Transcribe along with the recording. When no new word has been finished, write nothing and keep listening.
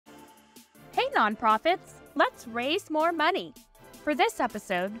nonprofits, let's raise more money. For this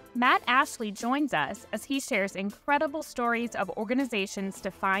episode, Matt Ashley joins us as he shares incredible stories of organizations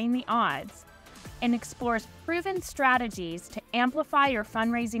defying the odds and explores proven strategies to amplify your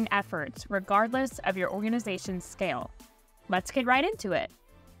fundraising efforts regardless of your organization's scale. Let's get right into it.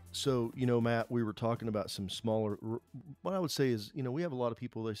 So, Matt, we were talking about some smaller, what I would say is, we have a lot of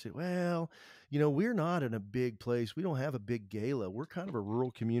people, they say, well, we're not in a big place. We don't have a big gala. We're kind of a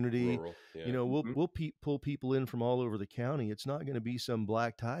rural community. Rural, yeah. We'll pull people in from all over the county. It's not going to be some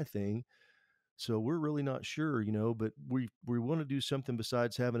black tie thing. So we're really not sure, but we want to do something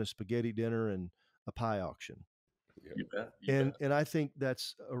besides having a spaghetti dinner and a pie auction. Yeah. You bet. And I think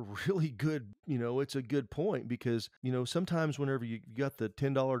that's a really good, it's a good point because, sometimes whenever you got the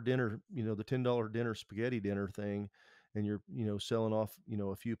 $10 dinner, the $10 dinner spaghetti dinner thing, and you're, selling off,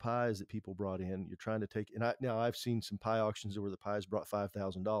 a few pies that people brought in, you're trying to take, now I've seen some pie auctions where the pies brought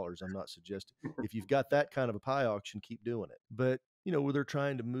 $5,000. I'm not suggesting if you've got that kind of a pie auction, keep doing it. But where they're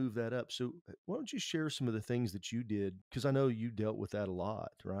trying to move that up. So why don't you share some of the things that you did? Because I know you dealt with that a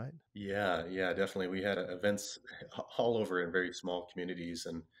lot, right? Yeah, definitely. We had events all over in very small communities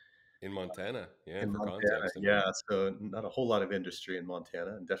and In Montana, yeah, in for Montana. context. Yeah, so not a whole lot of industry in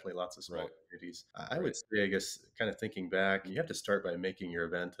Montana and definitely lots of small Right. communities. I Right. would say, I guess, kind of thinking back, you have to start by making your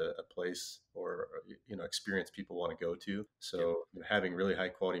event a place or experience people want to go to. So having really high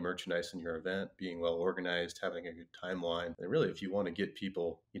quality merchandise in your event, being well organized, having a good timeline, and really if you want to get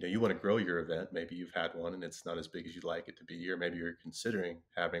people, you want to grow your event, maybe you've had one and it's not as big as you'd like it to be, or maybe you're considering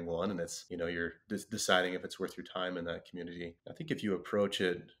having one and it's, you're deciding if it's worth your time in that community. I think if you approach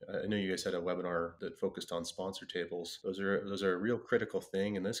it, I know you guys had a webinar that focused on sponsor tables. Those are a real critical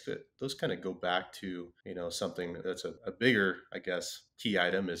thing, and those kind of go back to something that's a bigger, I guess, key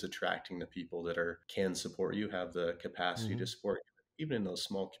item is attracting the people that can support you, have the capacity to support you. Even in those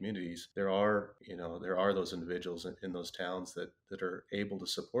small communities, there are those individuals in those towns that are able to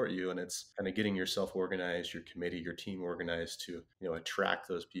support you, and it's kind of getting yourself organized, your committee, your team organized to attract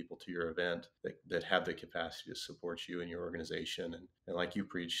those people to your event that have the capacity to support you and your organization. And like you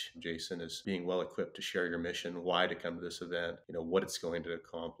preach, Jason, is being well equipped to share your mission, why to come to this event, what it's going to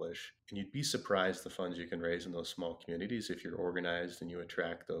accomplish. And you'd be surprised the funds you can raise in those small communities if you're organized and you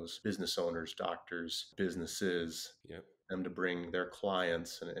attract those business owners, doctors, businesses. Yep. Them to bring their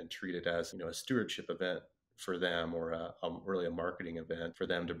clients and treat it as a stewardship event for them, or really a marketing event for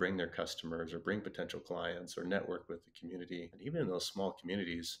them to bring their customers or bring potential clients or network with the community. And even in those small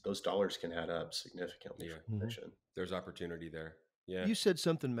communities, those dollars can add up significantly for the mission. There's opportunity there. Yeah. You said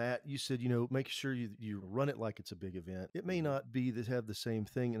something, Matt. You said, make sure you run it like it's a big event. It may not be that have the same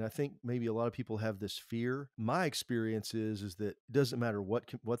thing. And I think maybe a lot of people have this fear. My experience is that it doesn't matter what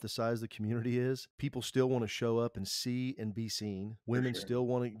the size of the community is. People still want to show up and see and be seen. Women still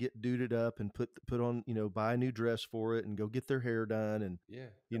want to get duded up and put on, buy a new dress for it and go get their hair done and,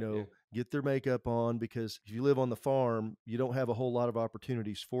 get their makeup on, because if you live on the farm, you don't have a whole lot of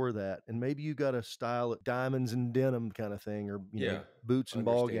opportunities for that. And maybe you got a style of diamonds and denim kind of thing, or, boots and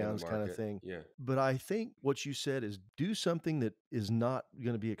ball gowns kind of thing. Yeah. But I think what you said is do something that is not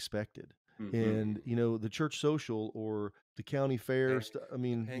going to be expected. And, the church social or the county fair,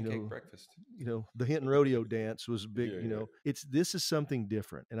 Pancake breakfast. The Hinton Rodeo dance was big, this is something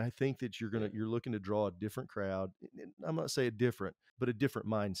different. And I think that you're looking to draw a different crowd. I'm not saying different, but a different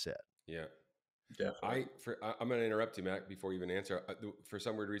mindset. Yeah. Definitely. I'm going to interrupt you, Mac, before you even answer. For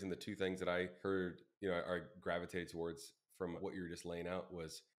some weird reason, the two things that I heard, I gravitated towards from what you were just laying out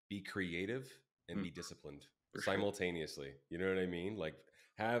was be creative and be disciplined simultaneously. You know what I mean? Like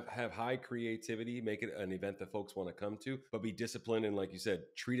have high creativity, make it an event that folks want to come to, but be disciplined. And like you said,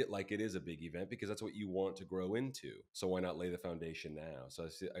 treat it like it is a big event because that's what you want to grow into. So why not lay the foundation now? So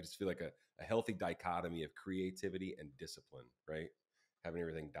I just feel like a healthy dichotomy of creativity and discipline, right? Having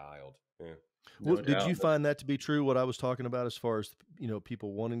everything dialed. Yeah. Well, did you find that to be true, what I was talking about, as far as,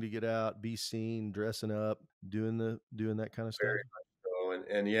 people wanting to get out, be seen, dressing up, doing that kind of stuff? Very much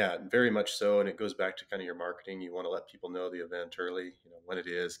so. And yeah, very much so. And it goes back to kind of your marketing. You want to let people know the event early, when it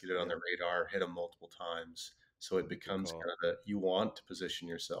is, get it on their radar, hit them multiple times. So it becomes kind of you want to position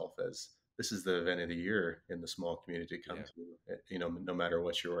yourself as this is the event of the year in the small community to come to, no matter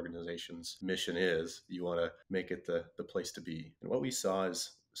what your organization's mission is, you want to make it the place to be. And what we saw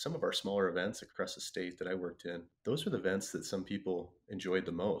is some of our smaller events across the state that I worked in, those were the events that some people enjoyed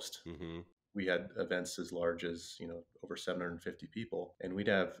the most. We had events as large as, over 750 people. And we'd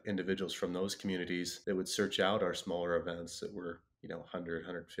have individuals from those communities that would search out our smaller events that were, 100,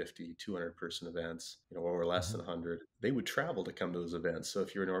 150, 200 person events, or less than 100. They would travel to come to those events. So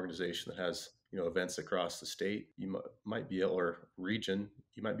if you're an organization that has, events across the state, you might be able, or region,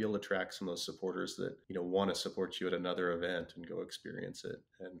 you might be able to attract some of those supporters that, want to support you at another event and go experience it,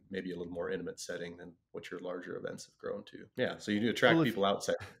 and maybe a little more intimate setting than what your larger events have grown to. Yeah. So you do attract people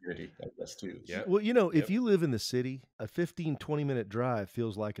outside the community, I guess, too. Yeah. Well, if you live in the city, a 15, 20-minute drive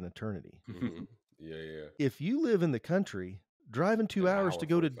feels like an eternity. Mm-hmm. Yeah. If you live in the country, driving 2 An hours hour, to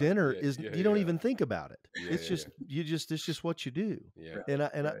go to 45. dinner Yeah, is yeah, you don't yeah. even think about it. Yeah, It's just it's just what you do. Yeah. And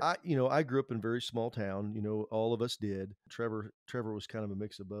Right. I grew up in a very small town. All of us did. Trevor was kind of a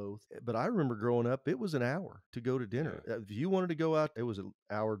mix of both. But I remember growing up, it was an hour to go to dinner. If you wanted to go out, it was an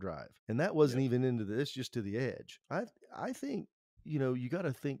hour drive, and that wasn't even into this, just to the edge. I think you got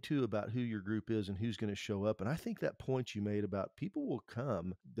to think too about who your group is and who's going to show up. And I think that point you made about people will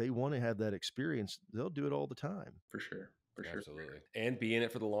come, they want to have that experience. They'll do it all the time. For sure. Absolutely. And be in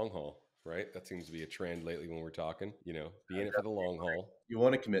it for the long haul, right? That seems to be a trend lately when we're talking, be in it for the long haul. You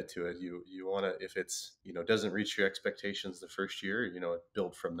want to commit to it. You want to, if it's, doesn't reach your expectations the first year,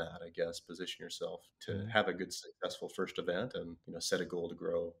 build from that, I guess, position yourself to have a good, successful first event, and, set a goal to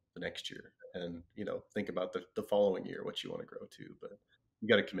grow the next year, and, think about the following year, what you want to grow to, but you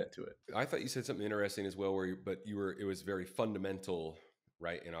got to commit to it. I thought you said something interesting as well, it was very fundamental,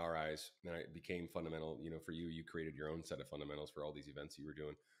 right? In our eyes, and it became fundamental, for you, you created your own set of fundamentals for all these events you were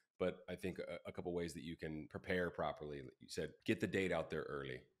doing. But I think a couple ways that you can prepare properly. You said, get the date out there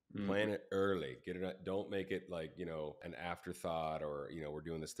early. Plan it early. Get it. Don't make it like, an afterthought, or, we're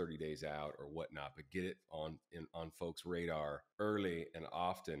doing this 30 days out or whatnot, but get it on folks' radar early and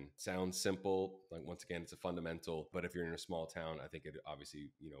often. Sounds simple. Like, once again, it's a fundamental, but if you're in a small town, I think it obviously,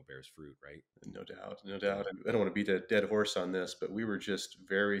 bears fruit, right? No doubt. I don't want to beat a dead horse on this, but we were just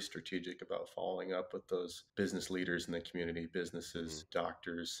very strategic about following up with those business leaders in the community, businesses,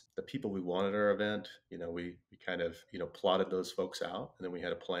 doctors, the people we wanted at our event. We kind of, plotted those folks out, and then we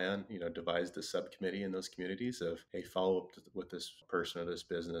had a plan, devised a subcommittee in those communities of, hey, follow up with this person or this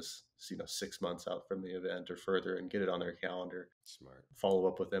business, 6 months out from the event or further, and get it on their calendar. Smart. Follow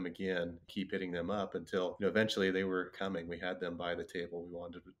up with them again, keep hitting them up until, eventually they were coming. We had them by the table. We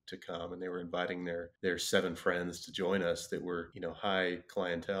wanted to come, and they were inviting their 7 friends to join us that were, high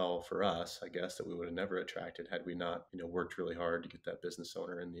clientele for us, I guess, that we would have never attracted had we not, worked really hard to get that business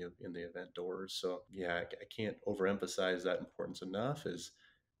owner in the event doors. So yeah, I can't overemphasize that importance enough, is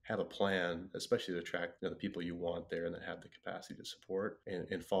have a plan, especially to attract the people you want there and that have the capacity to support,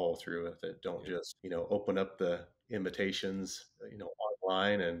 and follow through with it. Don't just, open up the invitations,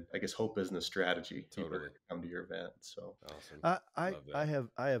 online, and I guess hope isn't a strategy. Totally. People come to your event. So awesome.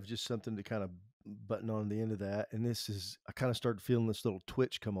 I have just something to kind of button on the end of that. And this is, I kind of started feeling this little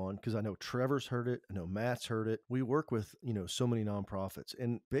twitch come on, because I know Trevor's heard it. I know Matt's heard it. We work with, so many nonprofits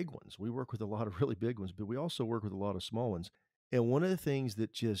and big ones. We work with a lot of really big ones, but we also work with a lot of small ones. And one of the things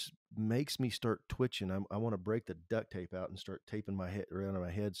that just makes me start twitching, I want to break the duct tape out and start taping my head around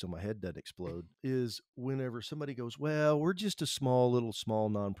my head so my head doesn't explode, is whenever somebody goes, well, we're just a small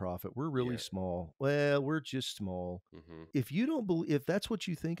nonprofit. We're really small. Well, we're just small. If you don't believe, if that's what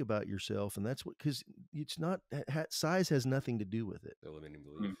you think about yourself, and that's what, because it's not, size has nothing to do with it. Eliminating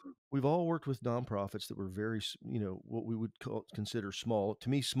belief. We've all worked with nonprofits that were very, what we would consider small. To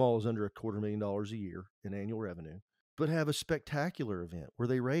me, small is under $250,000 a year in annual revenue, but have a spectacular event where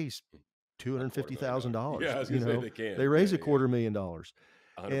they raise $250,000. Yeah, I was gonna say they can. They raise $250,000.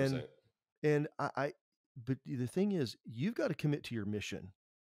 100%. And but the thing is, you've got to commit to your mission.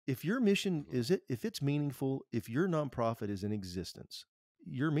 If your mission if it's meaningful, if your nonprofit is in existence,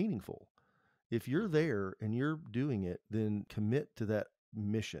 you're meaningful. If you're there and you're doing it, then commit to that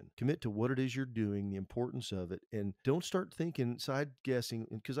mission. Commit to what it is you're doing, the importance of it, and don't start thinking, side guessing.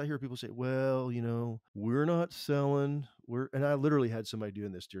 Because I hear people say, well, we're not selling, and I literally had somebody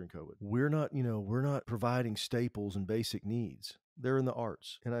doing this during COVID. We're not providing staples and basic needs. They're in the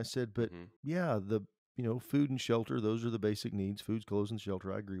arts. And I said, but yeah, food and shelter, those are the basic needs, food, clothes, and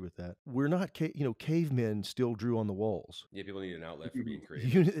shelter. I agree with that. We're not, cavemen still drew on the walls. Yeah, people need an outlet for being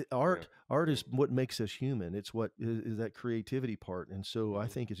creative. Art is what makes us human. It's what is that creativity part. And so I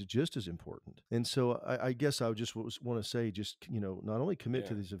think it's just as important. And so I guess I just want to say, just, not only commit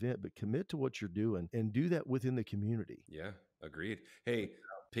to this event, but commit to what you're doing, and do that within the community. Yeah, agreed. Hey,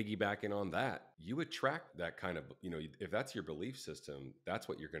 piggybacking on that, you attract that kind of, if that's your belief system, that's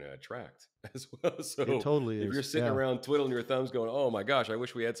what you're going to attract as well. So it totally is. If you're sitting around twiddling your thumbs going, oh my gosh, I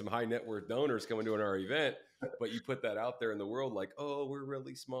wish we had some high net worth donors coming to our event, But you put that out there in the world like, oh, we're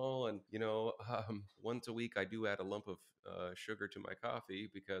really small. And, once a week I do add a lump of sugar to my coffee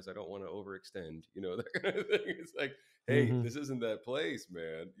because I don't want to overextend, that kind of thing. It's like, hey, Mhm. this isn't that place,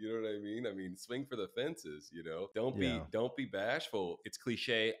 man. You know what I mean? I mean, swing for the fences, Don't Yeah. be bashful. It's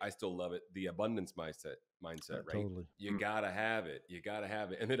cliche. I still love it. The abundance mindset, right? Totally. You gotta have it. You gotta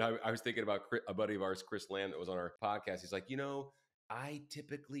have it. And then I was thinking about a buddy of ours, Chris Lamb, that was on our podcast. He's like, I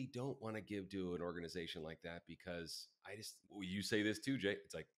typically don't want to give to an organization like that because you say this too, Jay.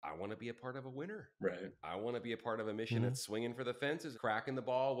 It's like, I want to be a part of a winner. Right. I want to be a part of a mission Mhm. that's swinging for the fences, cracking the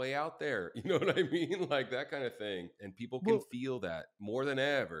ball way out there. You know what I mean? Like that kind of thing. And people can Well, feel that more than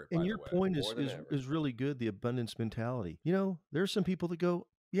ever, by and the your way, point more than is ever. is really good, the abundance mentality. There's some people that go,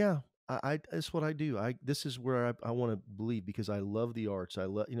 yeah, I that's what I do. This is where I want to believe because I love the arts. I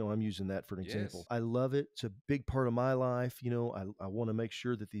love, I'm using that for an example. Yes. I love it. It's a big part of my life. I want to make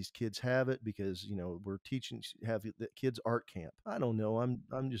sure that these kids have it because, we're teaching have the kids art camp. I don't know.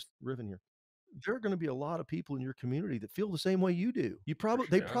 I'm just riffing here. There are going to be a lot of people in your community that feel the same way you do. sure.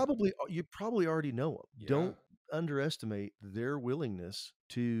 You probably already know them. Yeah. Don't underestimate their willingness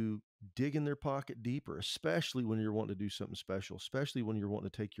to dig in their pocket deeper, especially when you're wanting to do something special, especially when you're wanting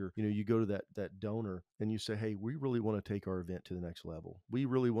to take you go to that donor and you say, hey, we really want to take our event to the next level. We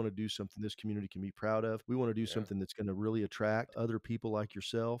really want to do something this community can be proud of. We want to do Yeah. something that's going to really attract other people like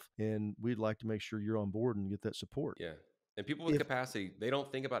yourself. And we'd like to make sure you're on board and get that support. Yeah. And people with If capacity, they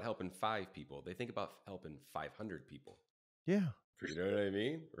don't think about helping 5 people. They think about helping 500 people. Yeah. You know what I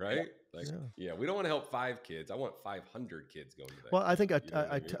mean? Right? Like, Yeah. we don't want to help 5 kids. I want 500 kids going to that. Well, I think camp. You know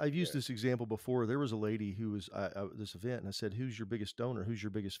what I mean? I've used this example before. There was a lady who was at this event, and I said, "Who's your biggest donor? Who's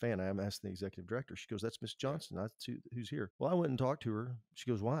your biggest fan?" I'm asking the executive director. She goes, "That's Miss Johnson. That's who's here." Well, I went and talked to her. She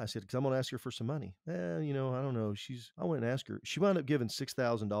goes, "Why?" I said, "Because I'm going to ask her for some money." I don't know. I went and asked her. She wound up giving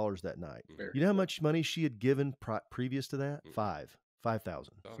 $6,000 that night. Very You know how much money she had given previous to that? $5,000.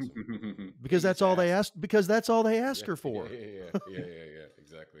 Awesome. Because that's all they asked. Because that's all they asked her for. Yeah.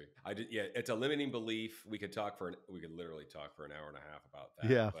 Exactly. It's a limiting belief. We could literally talk for an hour and a half about that.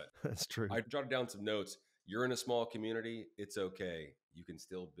 Yeah, but that's true. I jotted down some notes. You're in a small community. It's okay. You can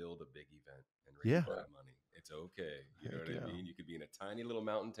still build a big event and raise a lot of money. It's okay. You know what I mean? You could be in a tiny little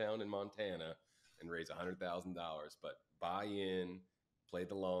mountain town in Montana and raise $100,000, but buy in, play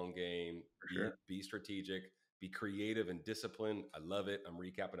the long game, be strategic, be creative and disciplined. I love it. I'm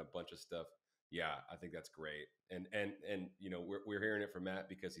recapping a bunch of stuff. Yeah, I think that's great. And we're hearing it from Matt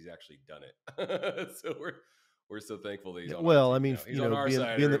because he's actually done it. So we're so thankful that he's on our team now. He's on our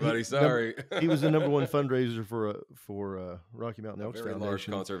side, everybody. Sorry. He was the number one fundraiser for Rocky Mountain Elks very large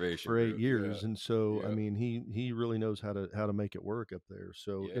Foundation conservation for 8 group. years, and so Yeah. I mean he really knows how to make it work up there.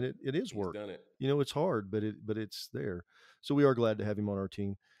 So and it is work. He's done it. It's hard, but it's there. So we are glad to have him on our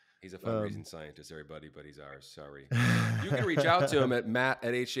team. He's a fundraising scientist, everybody, but he's ours. Sorry. You can reach out to him at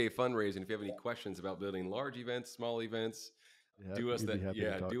Matt@HA Fundraising if you have any questions about building large events, small events. Do us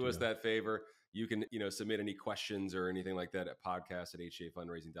that favor. You can, submit any questions or anything like that at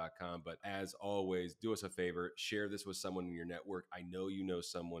podcast@hafundraising.com. But as always, do us a favor, share this with someone in your network. I know you know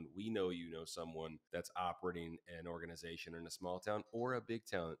someone. We know you know someone that's operating an organization in a small town or a big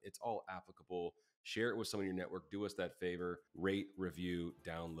town. It's all applicable. Share it with someone in your network. Do us that favor. Rate, review,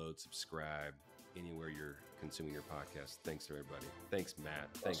 download, subscribe anywhere you're consuming your podcast. Thanks to everybody. Thanks,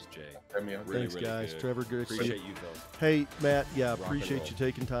 Matt. Thanks, Jay. Thanks, guys. Good. Trevor, good. Appreciate you, Phil. Hey, Matt. Yeah, appreciate you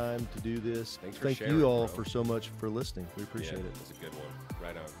taking time to do this. Thanks for Thank sharing, you all bro. for so much for listening. We appreciate it. It was a good one.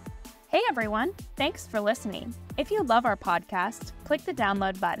 Right on. Hey everyone, thanks for listening. If you love our podcast, click the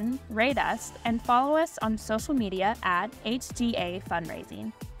download button, rate us, and follow us on social media at HGA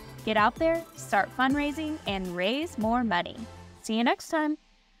Fundraising. Get out there, start fundraising, and raise more money. See you next time.